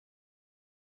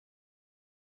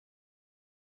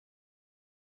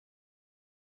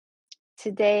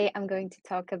Today I'm going to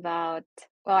talk about,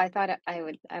 well, I thought I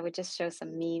would just show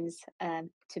some memes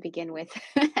to begin with.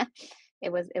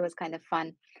 It was kind of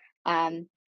fun. Um,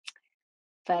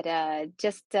 but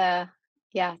just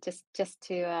yeah, just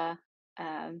to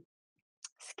um,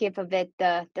 skip a bit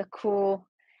the cool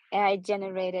AI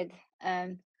generated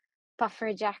um,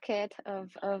 puffer jacket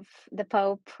of the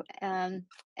Pope, and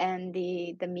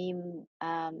the meme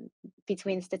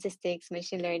between statistics,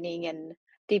 machine learning, and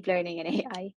deep learning and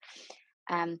AI.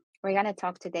 We're going to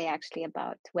talk today actually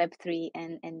about Web3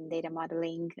 and data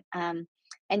modeling, and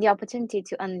the opportunity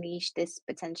to unleash this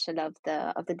potential of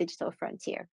the digital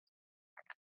frontier.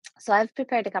 So I've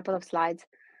prepared a couple of slides,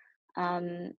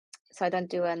 um, so I don't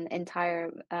do an entire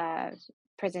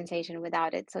presentation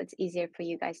without it, so it's easier for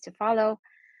you guys to follow.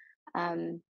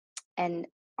 Um, and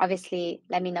obviously,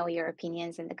 let me know your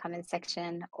opinions in the comment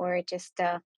section, or just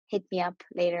hit me up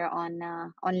later on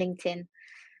LinkedIn.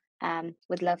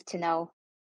 Would love to know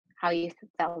how you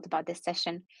felt about this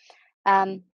session.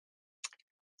 Um,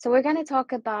 so we're going to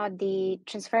talk about the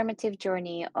transformative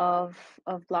journey of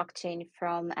blockchain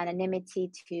from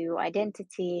anonymity to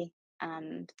identity,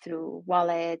 through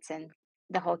wallets and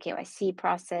the whole KYC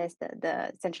process,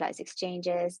 the centralized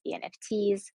exchanges, the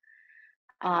NFTs,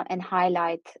 and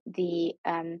highlight the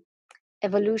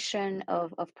evolution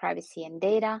of privacy and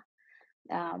data,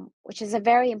 which is a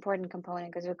very important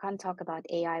component because we can't talk about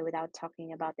AI without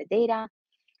talking about the data.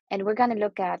 And we're going to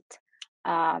look at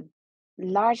uh,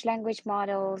 large language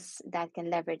models that can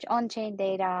leverage on-chain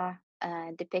data,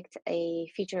 depict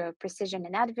a future of precision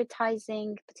in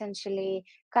advertising, potentially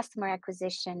customer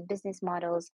acquisition, business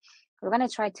models. We're going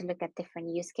to try to look at different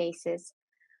use cases.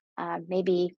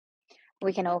 Maybe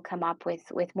we can all come up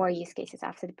with more use cases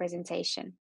after the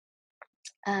presentation.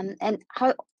 And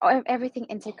how everything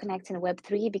interconnects in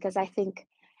Web3, because I think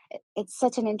it's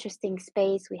such an interesting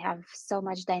space. We have so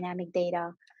much dynamic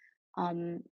data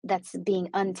that's being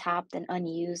untapped and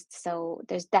unused. So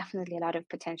there's definitely a lot of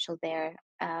potential there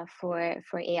for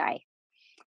AI.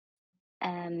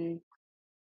 Um,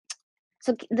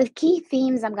 so the key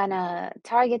themes I'm gonna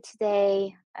target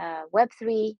today: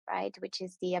 Web3, right, which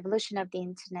is the evolution of the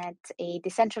internet, a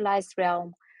decentralized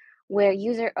realm where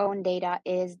user-owned data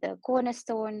is the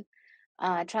cornerstone.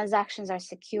 Transactions are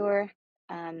secure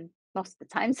most of the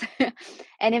times,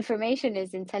 and information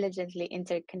is intelligently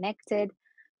interconnected.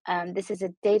 This is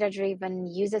a data-driven,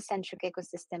 user-centric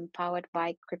ecosystem powered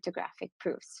by cryptographic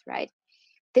proofs, right?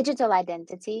 Digital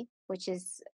identity, which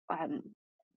is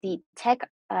the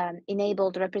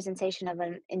tech-enabled representation of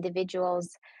an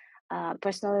individual's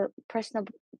personal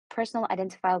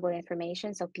identifiable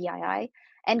information, so PII,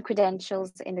 and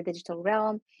credentials in the digital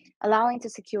realm, allowing to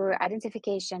secure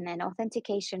identification and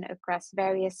authentication across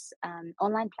various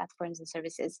online platforms and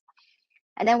services.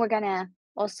 And then we're gonna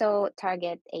also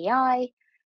target AI,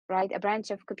 right? A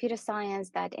branch of computer science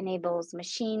that enables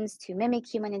machines to mimic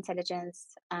human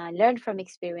intelligence, learn from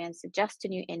experience, adjust to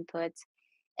new inputs,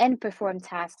 and perform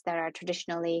tasks that are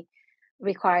traditionally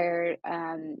require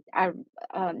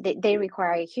they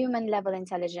require human level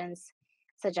intelligence,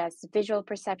 such as visual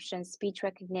perception, speech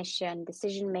recognition,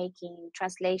 decision making,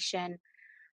 translation,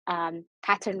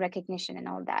 pattern recognition, and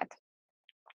all that.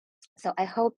 So I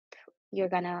hope you're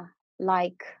gonna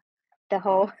like the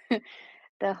whole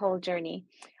the whole journey.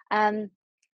 Um,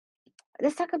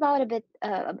 let's talk about a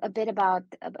bit about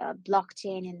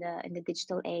blockchain in the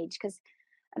digital age, because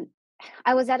um,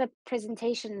 I was at a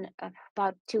presentation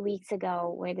about 2 weeks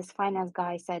ago where this finance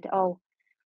guy said, "Oh,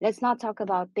 let's not talk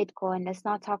about Bitcoin. Let's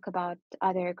not talk about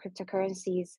other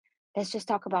cryptocurrencies. Let's just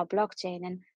talk about blockchain."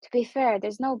 And to be fair,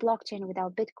 there's no blockchain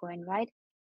without Bitcoin, right?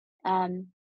 Um,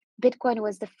 Bitcoin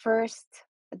was the first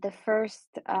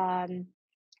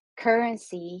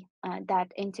currency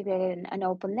that integrated an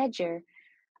open ledger,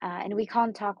 and we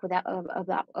can't talk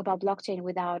about blockchain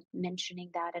without mentioning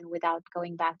that and without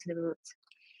going back to the roots.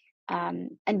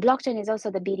 And blockchain is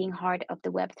also the beating heart of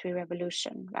the Web3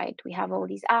 revolution, right? We have all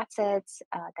these assets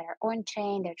that are on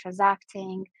chain, they're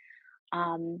transacting,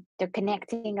 they're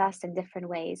connecting us in different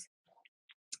ways.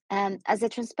 As a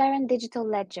transparent digital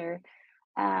ledger,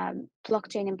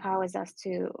 blockchain empowers us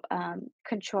to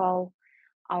control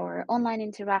our online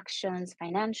interactions,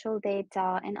 financial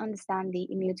data, and understand the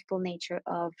immutable nature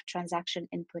of transaction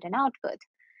input and output,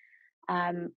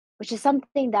 which is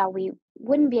something that we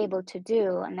wouldn't be able to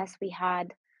do unless we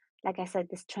had, like I said,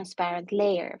 this transparent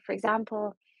layer. For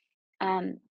example, um,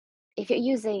 if you're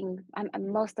using,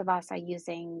 most of us are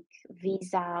using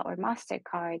Visa or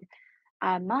MasterCard.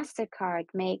 MasterCard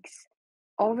makes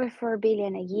over 4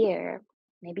 billion a year,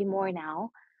 maybe more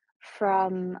now,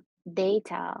 from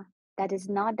data that is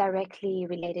not directly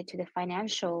related to the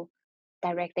financial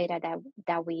direct data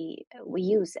that we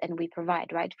use and we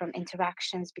provide, right? From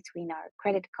interactions between our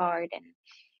credit card and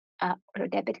or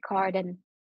debit card and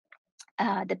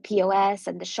the POS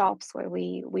and the shops where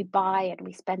we buy and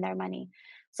we spend our money.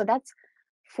 So that's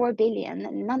 4 billion.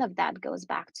 And none of that goes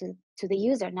back to the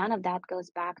user. None of that goes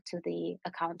back to the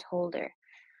account holder.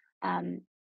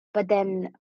 But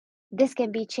then this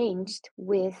can be changed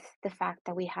with the fact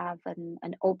that we have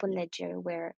an open ledger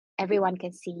where everyone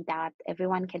can see that,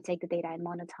 everyone can take the data and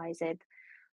monetize it.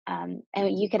 And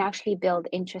you can actually build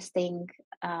interesting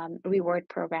reward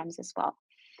programs as well.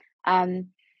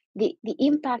 The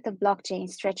impact of blockchain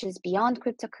stretches beyond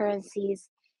cryptocurrencies,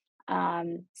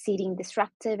 seeding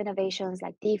disruptive innovations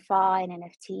like DeFi and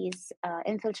NFTs,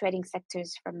 infiltrating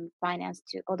sectors from finance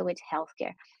to all the way to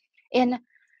healthcare. In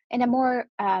in a more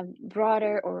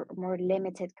broader or more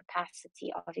limited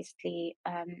capacity, obviously,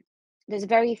 there's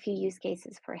very few use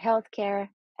cases for healthcare.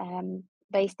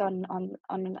 Based on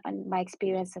my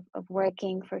experience of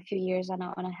working for a few years on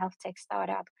a health tech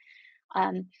startup,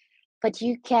 um, but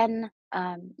you can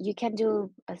do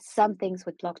some things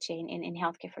with blockchain in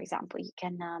healthcare. For example, you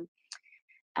can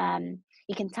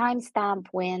timestamp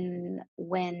when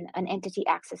an entity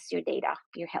accesses your data,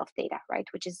 your health data, right?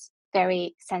 Which is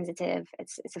very sensitive.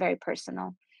 It's very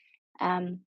personal.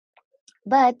 Um,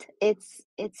 but it's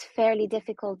fairly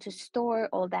difficult to store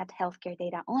all that healthcare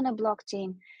data on a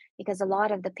blockchain because a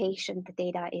lot of the patient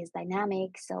data is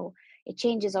dynamic, so it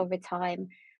changes over time.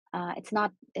 It's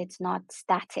not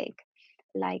static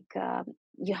like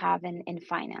you have in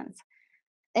finance.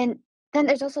 And then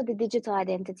there's also the digital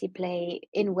identity play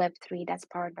in Web3 that's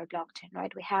powered by blockchain,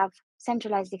 right? We have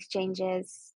centralized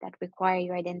exchanges that require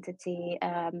your identity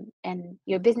and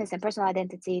your business and personal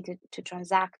identity to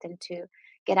transact and to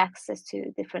get access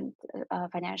to different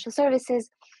financial services.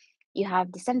 You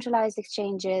have decentralized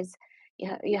exchanges.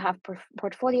 You have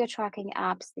portfolio tracking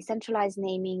apps, decentralized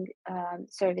naming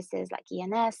services like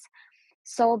ENS,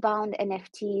 soul-bound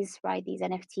NFTs, right? These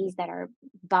NFTs that are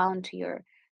bound to your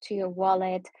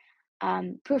wallet,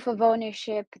 proof of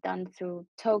ownership done through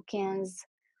tokens,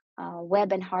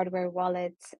 web and hardware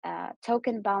wallets,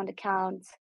 token-bound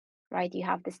accounts, right? You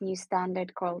have this new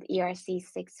standard called ERC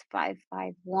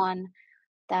 6551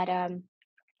 that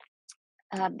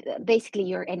basically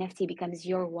your NFT becomes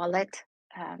your wallet.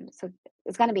 So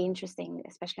it's going to be interesting,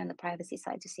 especially on the privacy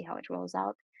side, to see how it rolls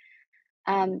out.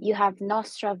 You have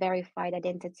Nostra verified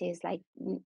identities like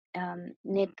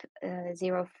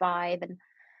NIP05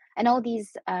 and all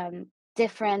these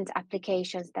different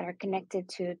applications that are connected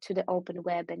to the open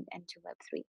web and to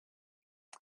Web3.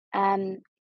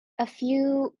 A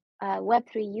few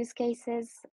Web3 use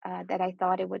cases that I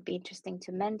thought it would be interesting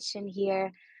to mention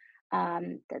here.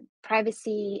 The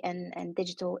privacy and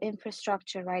digital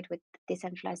infrastructure, right, with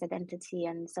decentralized identity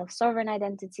and self-sovereign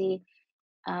identity,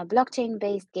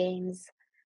 blockchain-based games,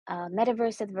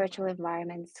 metaverse and virtual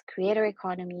environments, creator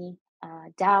economy,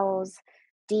 DAOs,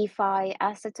 DeFi,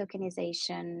 asset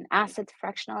tokenization, asset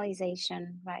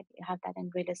fractionalization, right? You have that in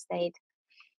real estate,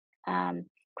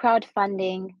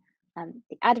 crowdfunding,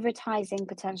 the advertising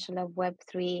potential of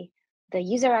Web3, the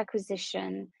user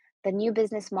acquisition, the new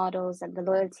business models, and the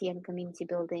loyalty and community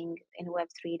building in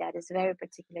Web3 that is very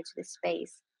particular to this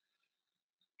space.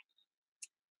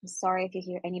 I'm sorry if you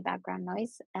hear any background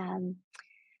noise.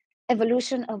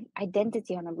 Evolution of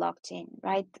identity on a blockchain,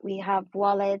 right? We have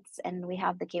wallets and we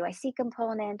have the KYC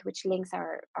component, which links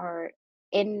our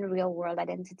in real world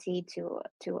identity to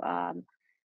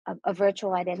a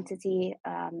virtual identity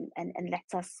and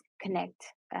lets us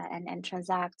connect and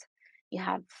transact. You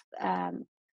have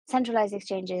centralized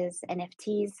exchanges,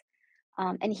 NFTs.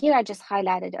 And here I just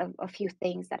highlighted a few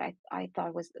things that I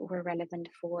thought were relevant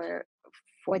for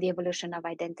the evolution of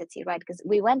identity, right? Because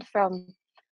we went from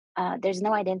there's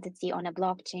no identity on a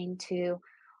blockchain to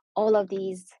all of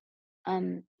these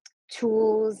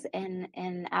tools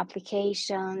and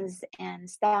applications and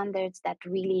standards that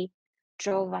really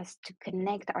drove us to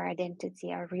connect our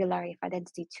identity, our real life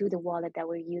identity, to the wallet that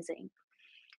we're using.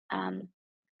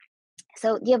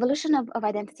 So the evolution of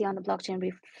identity on the blockchain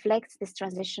reflects this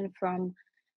transition from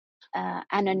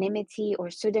anonymity or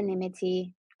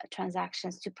pseudonymity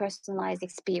transactions to personalized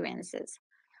experiences.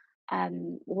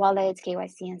 Wallets,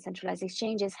 KYC, and centralized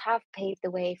exchanges have paved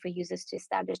the way for users to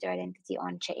establish their identity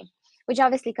on chain, which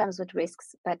obviously comes with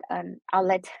risks. But I'll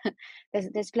let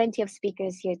there's plenty of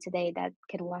speakers here today that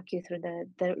can walk you through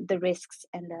the risks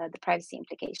and the privacy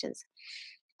implications.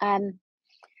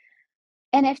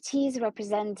 NFTs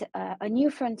represent a new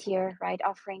frontier, right?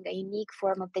 Offering a unique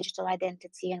form of digital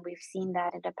identity, and we've seen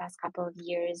that in the past couple of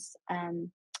years.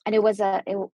 And it was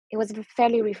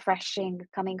fairly refreshing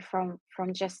coming from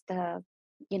just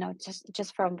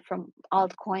just from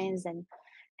altcoins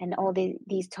and all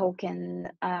these token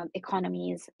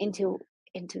economies into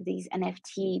these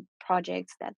NFT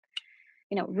projects that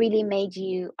really made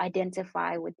you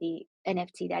identify with the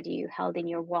NFT that you held in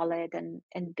your wallet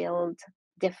and build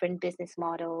different business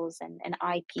models and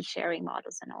IP sharing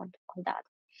models and all that.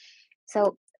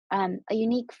 So a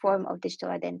unique form of digital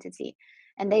identity.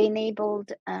 And they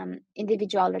enabled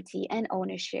individuality and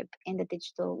ownership in the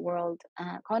digital world,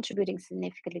 contributing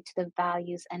significantly to the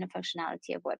values and the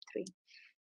functionality of Web3.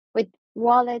 With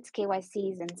wallets,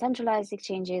 KYCs, and centralized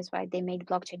exchanges, right, they made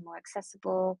blockchain more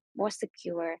accessible, more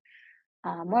secure,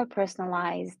 more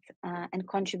personalized, and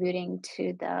contributing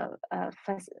to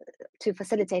to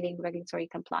facilitating regulatory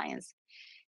compliance.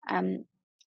 Um,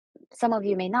 some of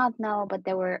you may not know, but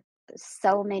there were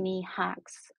so many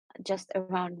hacks just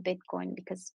around Bitcoin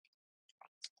because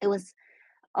it was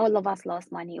all of us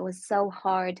lost money. It was so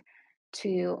hard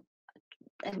to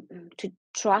to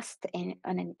trust in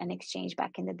an exchange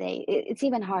back in the day. It's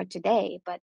even hard today,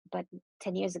 but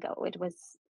 10 years ago it was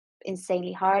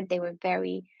insanely hard. They were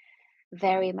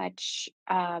very much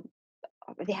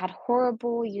they had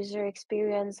horrible user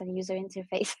experience and user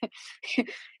interface.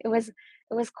 It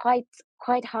was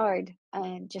quite hard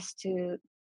just to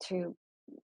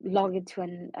log into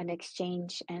an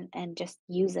exchange and just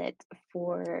use it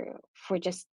for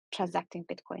just transacting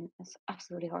Bitcoin. It's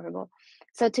absolutely horrible.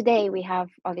 So today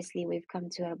we've come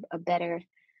to a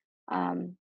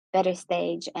um, better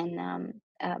stage and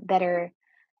better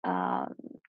uh,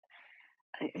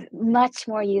 much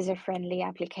more user-friendly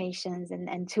applications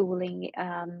and tooling,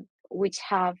 which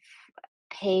have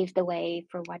paved the way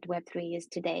for what Web3 is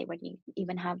today, when you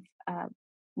even have uh,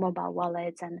 mobile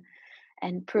wallets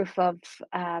and proof of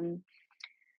um,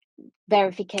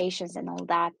 verifications and all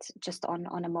that just on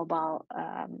a mobile.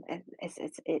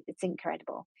 It's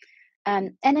incredible.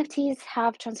 NFTs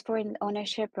have transformed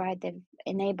ownership, right? They've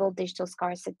enabled digital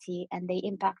scarcity and they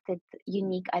impacted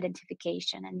unique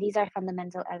identification. And these are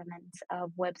fundamental elements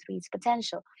of Web3's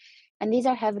potential. And these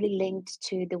are heavily linked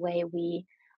to the way we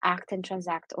act and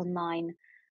transact online,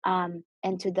 and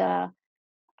to the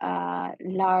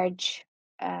large,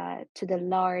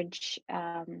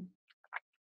 how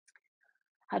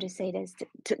to say this,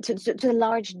 to the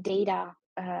large data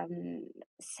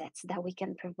sets that we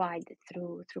can provide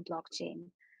through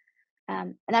blockchain.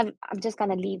 And I'm just going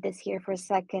to leave this here for a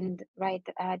second, right?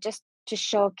 Just to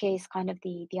showcase kind of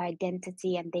the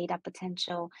identity and data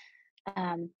potential.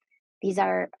 Um, these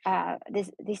are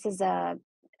this is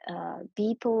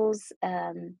Beeple's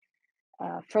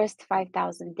first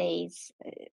 5,000 days.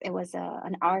 It was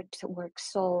an artwork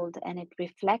sold, and I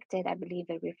believe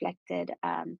it reflected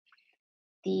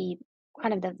the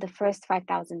kind of the first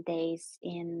 5,000 days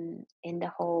in the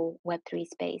whole Web3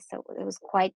 space. So it was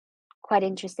quite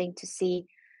interesting to see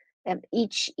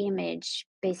each image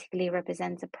basically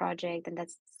represents a project, and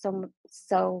that's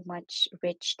so much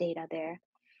rich data there.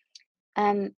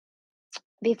 Um,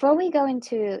 Before we go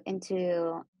into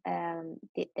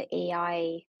the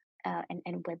AI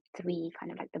and Web3,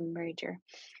 kind of like the merger,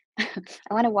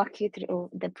 I want to walk you through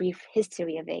the brief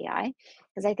history of AI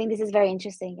because I think this is very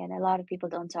interesting and a lot of people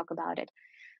don't talk about it.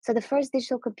 So the first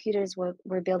digital computers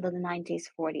were built in the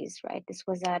 1940s, right? This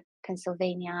was at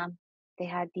Pennsylvania. They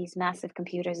had these massive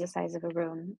computers the size of a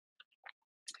room.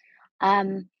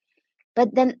 Um,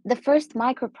 but then the first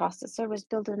microprocessor was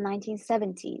built in the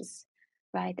 1970s,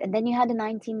 right? And then you had the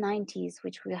 1990s,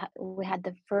 which we had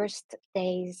the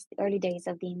early days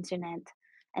of the internet,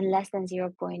 and less than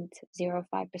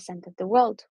 0.05% of the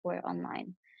world were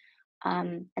online.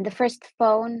 And the first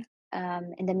phone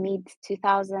in the mid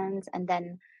 2000s, and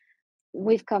then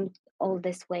we've come all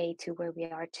this way to where we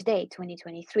are today,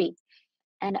 2023.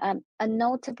 And a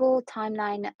notable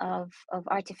timeline of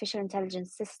artificial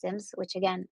intelligence systems, which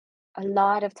again, a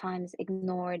lot of times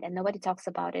ignored and nobody talks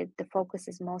about it. The focus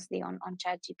is mostly on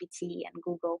ChatGPT and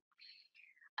Google.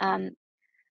 Um,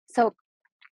 so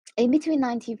in between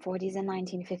 1940s and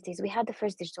 1950s, we had the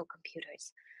first digital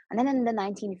computers. And then in the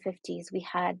 1950s, we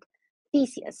had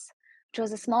Theseus, which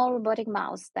was a small robotic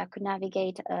mouse that could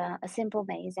navigate a simple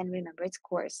maze and remember its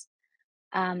course.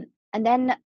 And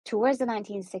then towards the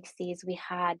 1960s, we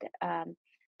had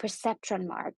Perceptron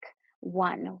Mark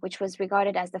 1, which was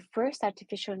regarded as the first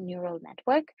artificial neural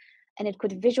network, and it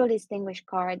could visually distinguish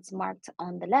cards marked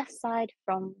on the left side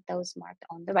from those marked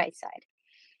on the right side.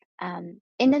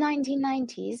 In the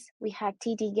 1990s, we had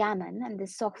TD Gammon, and the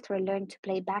software learned to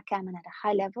play backgammon at a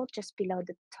high level just below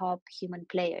the top human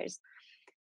players.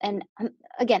 And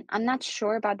again, I'm not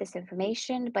sure about this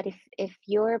information, but if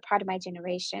you're part of my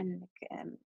generation,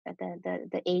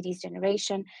 the 80s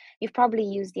generation, you've probably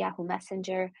used Yahoo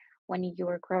Messenger when you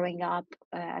were growing up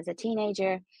as a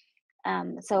teenager.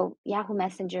 So Yahoo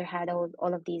Messenger had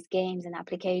all of these games and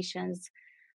applications,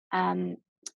 um,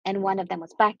 and one of them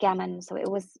was backgammon. So it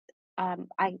was,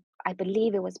 I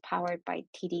believe it was powered by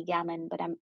TD Gammon, but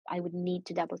I would need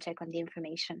to double check on the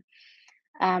information.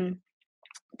 Um,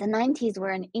 the 90s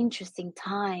were an interesting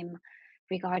time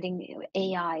regarding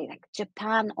AI. Like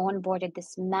Japan onboarded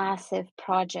this massive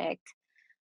project,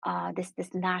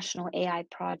 this national AI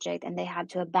project, and they had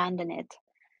to abandon it.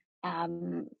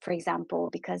 For example,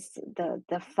 because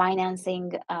the financing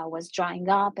was drying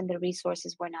up and the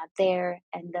resources were not there,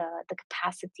 and the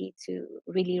capacity to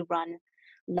really run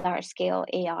large scale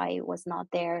AI was not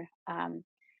there,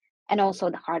 and also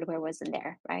the hardware wasn't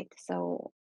there, right?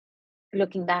 So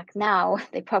looking back now,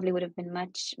 they probably would have been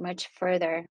much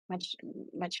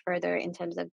further in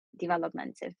terms of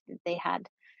development if they had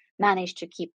managed to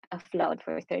keep afloat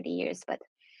for 30 years. But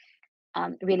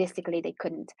realistically, they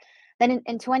couldn't. Then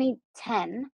in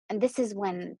 2010, and this is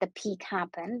when the peak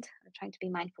happened. I'm trying to be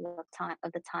mindful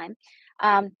of the time.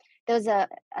 Um, there was a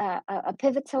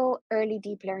pivotal early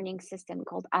deep learning system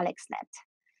called AlexNet,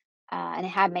 and it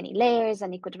had many layers,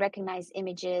 and it could recognize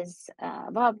images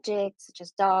of objects such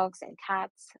as dogs and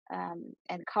cats,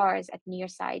 and cars at near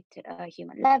sight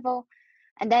human level.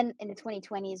 And then in the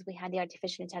 2020s, we had the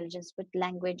artificial intelligence with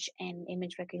language and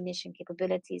image recognition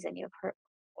capabilities, and you've heard,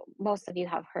 most of you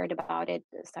have heard about it,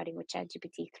 starting with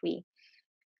ChatGPT 3.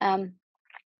 Um,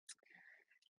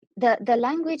 the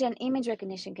language and image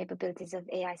recognition capabilities of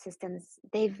AI systems,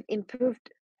 they've improved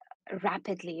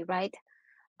rapidly, right?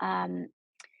 Um,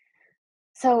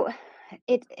 so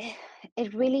it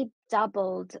it really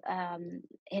doubled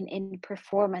in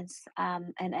performance,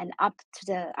 and up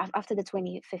to after the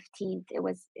 2015, it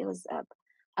was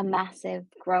a massive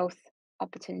growth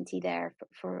opportunity there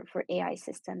for AI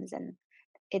systems, and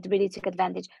it really took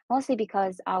advantage, mostly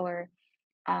because our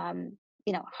um,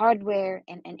 hardware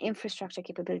and infrastructure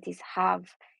capabilities have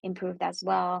improved as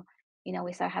well.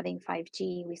 We started having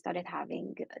 5G, we started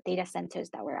having data centers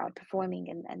that were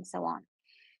outperforming, and so on.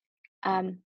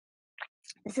 um,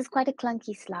 this is quite a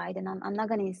clunky slide, and I'm not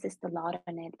going to insist a lot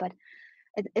on it, but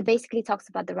it basically talks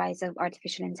about the rise of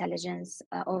artificial intelligence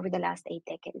over the last 8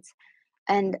 decades.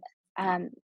 And um,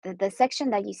 the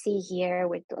section that you see here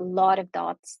with a lot of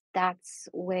dots, that's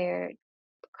where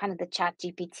kind of the chat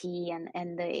GPT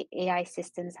and the AI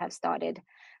systems have started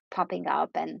popping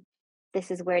up. And this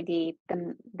is where the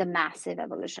massive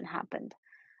evolution happened.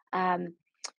 Um,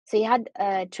 so you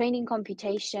had training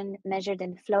computation measured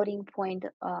in floating point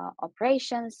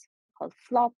operations called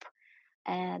FLOP.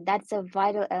 And that's a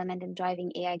vital element in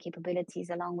driving AI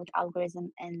capabilities along with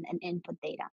algorithm and input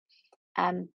data.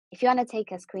 If you want to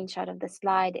take a screenshot of the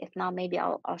slide, if not, maybe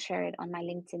I'll share it on my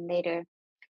LinkedIn later,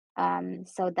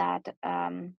 so that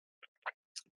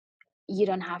you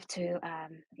don't have to,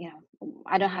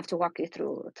 I don't have to walk you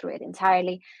through it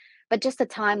entirely, but just a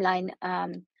timeline.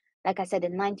 Like I said,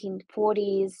 in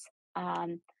 1940s,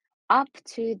 um, up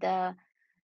to the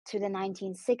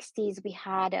 1960s, we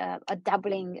had a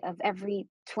doubling of every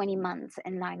 20 months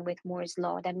in line with Moore's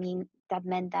law. That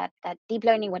meant that deep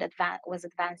learning was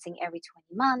advancing every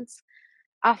 20 months.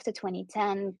 After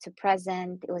 2010 to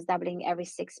present, it was doubling every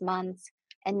 6 months.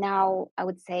 And now I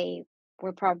would say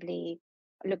we're probably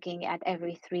looking at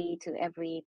every three to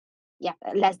every, yeah,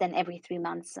 less than every 3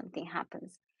 months, something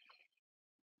happens.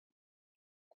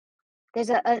 There's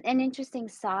an interesting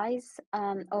size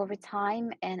over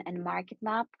time and market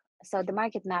map. So the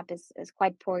market map is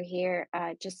quite poor here.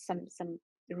 Just some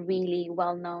really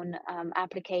well-known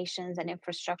applications and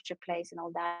infrastructure plays and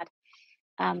all that.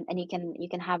 And you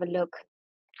can have a look.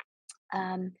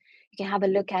 You can have a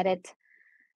look at it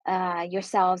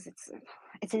yourselves.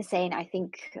 It's insane. I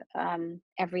think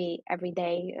every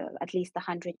day at least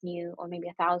 100 new or maybe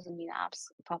 1,000 new apps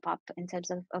pop up in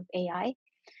terms of AI.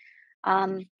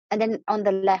 And then on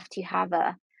the left, you have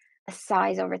a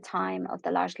size over time of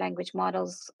the large language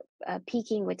models,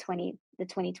 peaking with the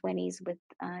 2020s with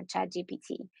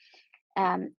ChatGPT.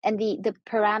 And the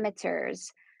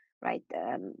parameters, right,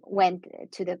 went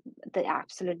to the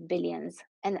absolute billions.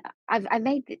 And I've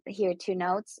made here two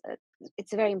notes.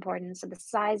 It's very important. So the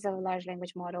size of a large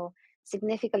language model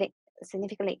significantly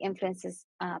influences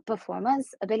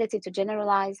performance, ability to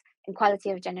generalize, and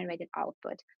quality of generated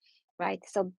output, right?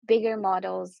 So bigger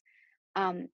models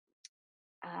um,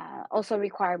 also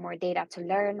require more data to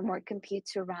learn, more compute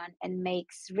to run, and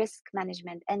makes risk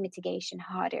management and mitigation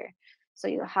harder. So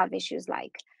you have issues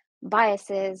like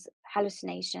biases,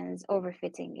 hallucinations,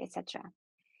 overfitting, etc.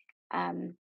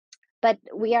 Um, but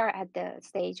we are at the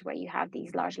stage where you have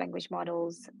these large language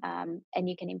models, and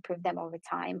you can improve them over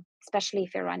time, especially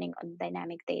if you're running on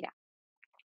dynamic data.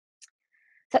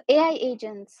 So AI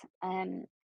agents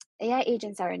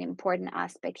are an important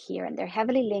aspect here, and they're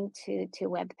heavily linked to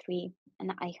Web3.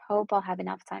 And I hope I'll have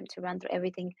enough time to run through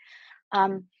everything.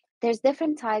 Um, there's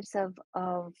different types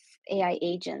of AI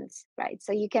agents, right?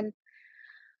 So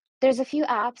there's a few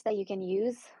apps that you can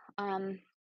use. Um,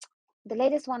 the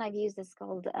latest one I've used is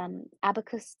called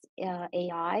Abacus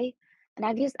AI, and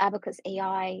I've used Abacus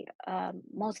AI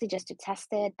mostly just to test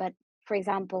it. But for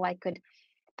example, I could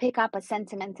pick up a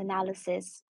sentiment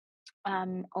analysis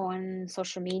on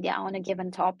social media on a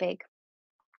given topic,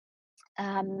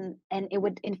 and it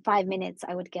would in 5 minutes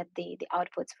I would get the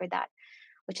outputs for that,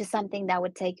 which is something that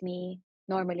would take me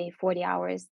normally 40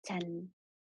 hours 10,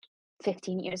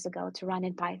 15 years ago to run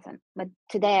in Python, but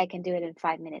today I can do it in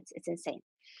 5 minutes. It's insane.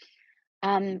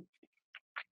 um,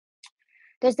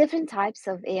 there's different types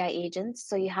of AI agents.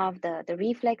 So you have the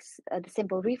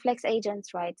simple reflex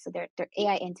agents, right? So they're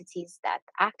AI entities that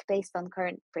act based on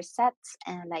current presets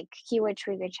and like keyword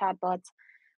trigger chatbots.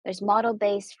 There's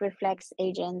model-based reflex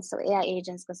agents, so AI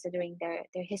agents considering their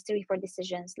history for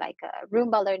decisions, like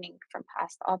Roomba learning from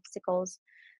past obstacles.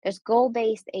 There's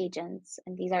goal-based agents,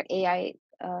 and these are AI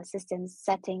systems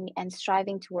setting and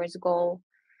striving towards goals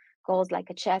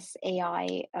like a chess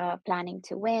AI planning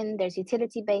to win. There's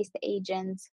utility-based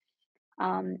agents,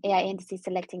 AI entities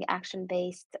selecting action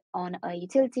based on a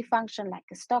utility function like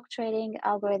a stock trading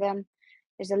algorithm.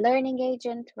 There's a learning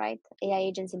agent, right? AI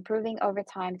agents improving over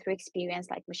time through experience,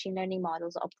 like machine learning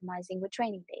models optimizing with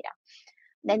training data.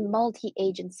 Then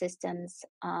multi-agent systems,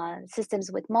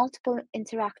 systems with multiple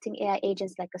interacting AI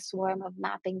agents, like a swarm of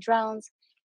mapping drones.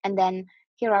 And then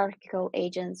hierarchical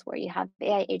agents, where you have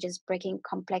AI agents breaking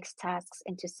complex tasks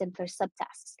into simpler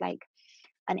subtasks, like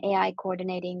an AI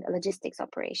coordinating a logistics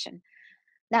operation.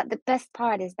 Now, the best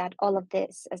part is that all of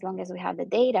this, as long as we have the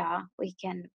data, we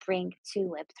can bring to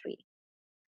Web3.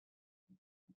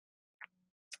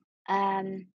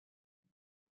 Um,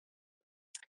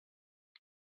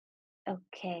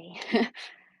 okay,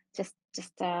 just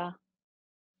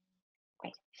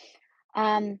great.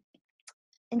 Um,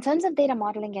 in terms of data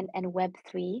modeling and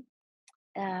Web3,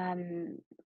 um,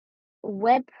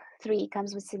 Web3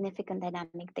 comes with significant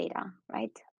dynamic data,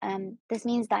 right? This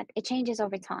means that it changes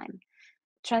over time.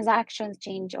 Transactions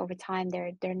change over time.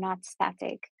 They're not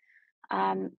static.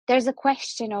 There's a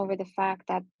question over the fact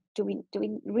that do we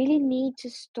really need to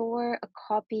store a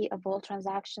copy of all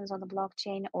transactions on the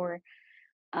blockchain, or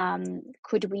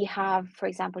could we have, for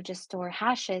example, just store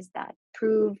hashes that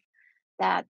prove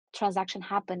that transaction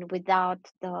happened without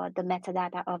the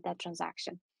metadata of that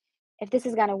transaction? If this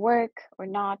is going to work or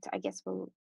not, I guess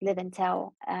we'll live and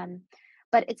tell.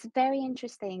 But it's very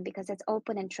interesting because it's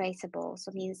open and traceable.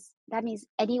 So that means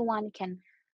anyone can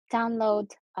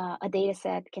download a data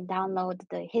set, can download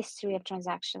the history of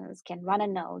transactions, can run a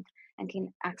node, and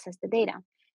can access the data.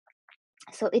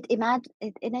 So it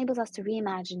enables us to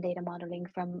reimagine data modeling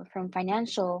from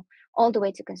financial all the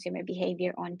way to consumer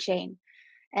behavior on chain.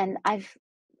 And I've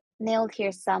nailed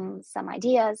here some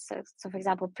ideas. So for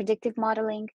example, predictive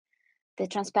modeling. The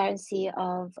transparency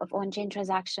of on-chain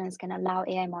transactions can allow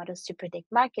AI models to predict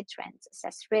market trends,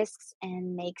 assess risks,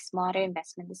 and make smarter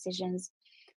investment decisions.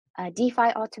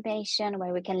 DeFi automation,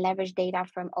 where we can leverage data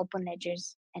from open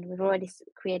ledgers, and we've already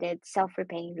created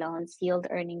self-repaying loans, yield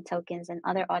earning tokens, and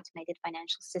other automated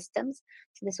financial systems.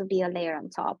 So this would be a layer on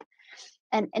top.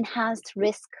 And enhanced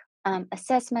risk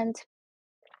assessment.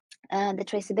 The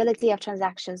traceability of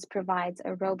transactions provides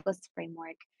a robust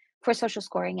framework for social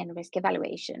scoring and risk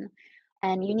evaluation.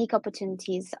 And unique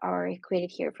opportunities are created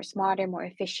here for smarter, more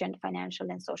efficient financial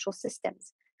and social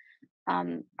systems.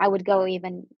 I would go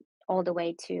even all the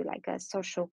way to like a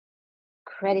social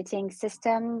crediting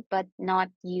system, but not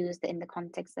used in the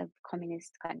context of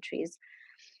communist countries.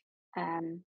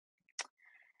 Um,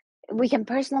 we can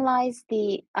personalize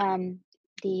the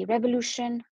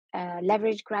revolution,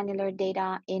 leverage granular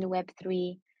data in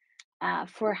Web3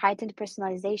 for heightened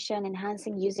personalization,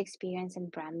 enhancing user experience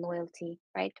and brand loyalty,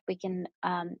 right? We can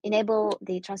enable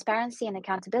the transparency and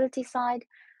accountability side.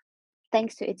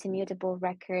 Thanks to its immutable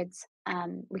records,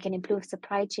 we can improve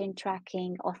supply chain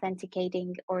tracking,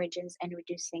 authenticating origins, and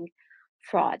reducing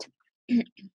fraud.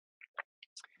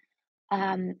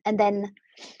 And then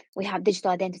we have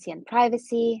digital identity and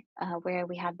privacy, where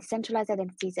we have decentralized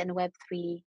identities in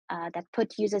Web3 that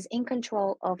put users in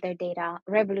control of their data,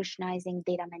 revolutionizing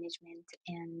data management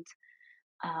and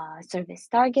service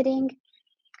targeting.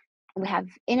 We have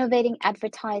innovating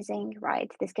advertising,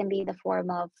 right? This can be in the form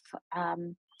of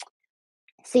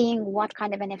seeing what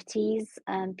kind of NFTs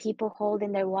people hold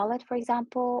in their wallet, for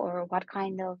example, or what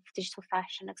kind of digital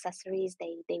fashion accessories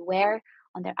they wear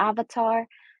on their avatar,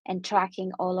 and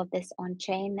tracking all of this on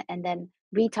chain, and then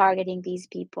retargeting these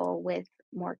people with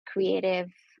more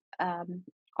creative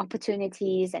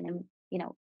opportunities, and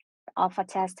alpha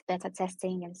test, beta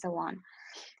testing, and so on.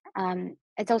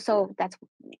 It's also That's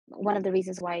one of the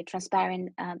reasons why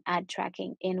transparent ad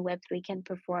tracking in Web3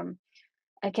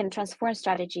 can transform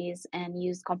strategies and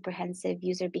use comprehensive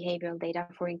user behavioral data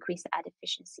for increased ad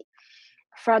efficiency.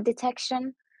 Fraud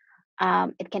detection.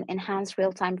 It can enhance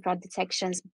real-time fraud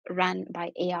detections run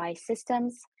by AI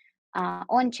systems.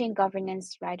 On-chain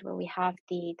governance, right, where we have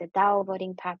the DAO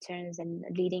voting patterns and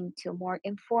leading to more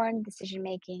informed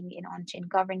decision-making in on-chain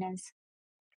governance.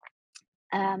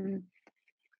 Um,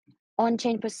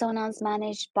 On-chain personas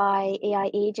managed by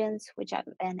AI agents,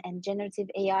 and generative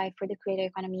AI for the creator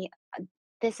economy.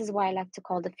 This is why I like to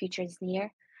call the future is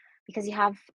near, because you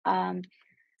have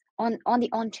on the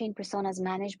on-chain personas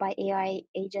managed by AI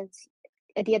agents.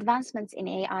 The advancements in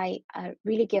AI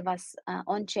really give us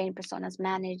on-chain personas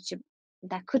managed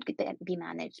that could be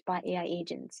managed by AI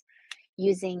agents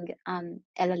using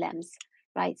LLMs,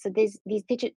 right? So these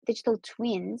digital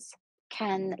twins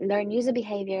can learn user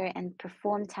behavior and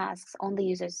perform tasks on the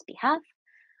user's behalf,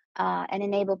 and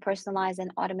enable personalized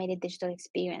and automated digital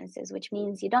experiences, which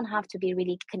means you don't have to be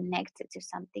really connected to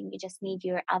something. You just need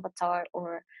your avatar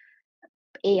or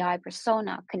AI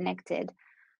persona connected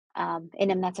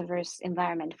in a metaverse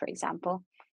environment, for example,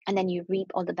 and then you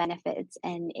reap all the benefits,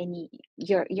 and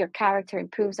your character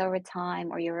improves over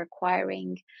time, or you're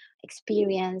acquiring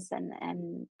experience,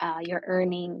 and you're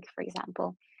earning, for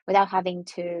example, without having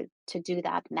to do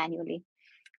that manually.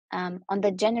 On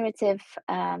the generative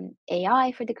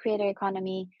AI for the creator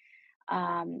economy,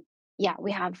 um, yeah,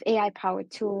 we have AI powered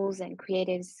tools, and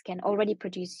creatives can already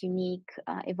produce unique,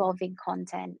 evolving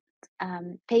content,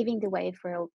 paving the way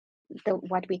for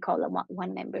what we call a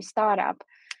one member startup,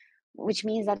 which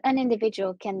means that an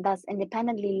individual can thus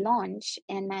independently launch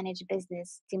and manage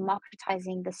business,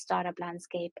 democratizing the startup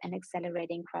landscape and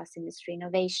accelerating cross industry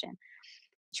innovation,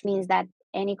 which means that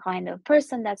any kind of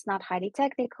person that's not highly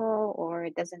technical or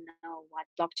doesn't know what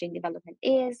blockchain development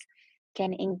is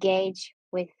can engage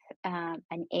with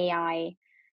an AI,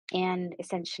 and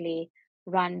essentially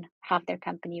have their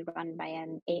company run by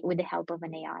with the help of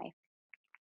an AI.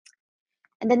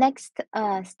 And the next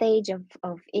stage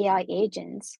of AI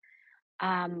agents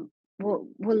will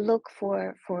look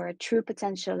for true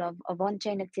potential of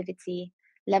on-chain activity,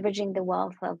 leveraging the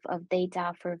wealth of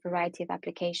data for a variety of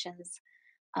applications,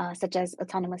 such as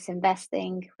autonomous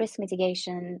investing, risk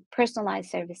mitigation, personalized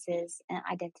services, and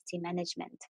identity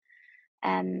management.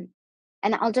 Um,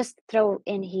 and I'll just throw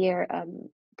in here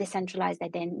the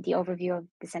overview of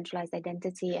decentralized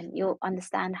identity, and you'll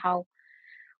understand how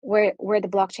where the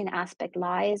blockchain aspect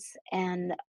lies.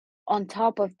 And on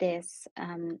top of this,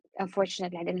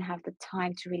 unfortunately, I didn't have the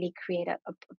time to really create a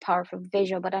powerful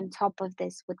visual, but on top of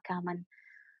this would come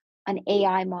an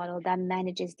AI model that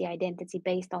manages the identity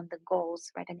based on the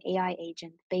goals, right? An AI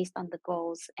agent based on the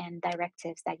goals and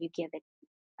directives that you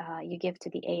give to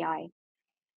the AI.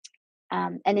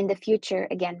 And in the future,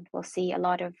 again, we'll see a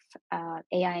lot of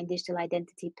AI and digital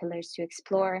identity pillars to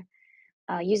explore: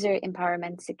 user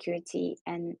empowerment, security,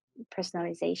 and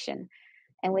personalization.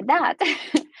 And with that,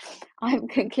 I'm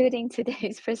concluding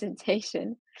today's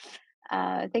presentation.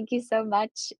 Thank you so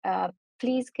much.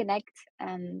 Please connect.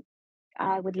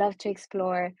 I would love to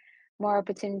explore more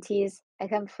opportunities. I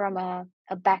come from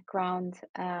a background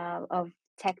of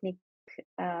technique,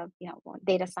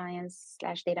 data science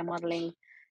 / data modeling,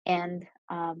 and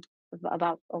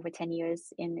about over 10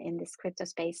 years in this crypto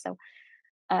space. So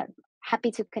uh,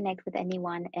 happy to connect with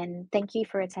anyone, and thank you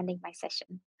for attending my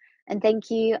session. And thank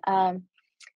you,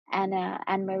 Anna,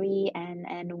 Anne Marie,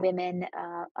 and Women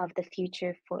of the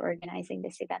Future for organizing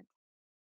this event.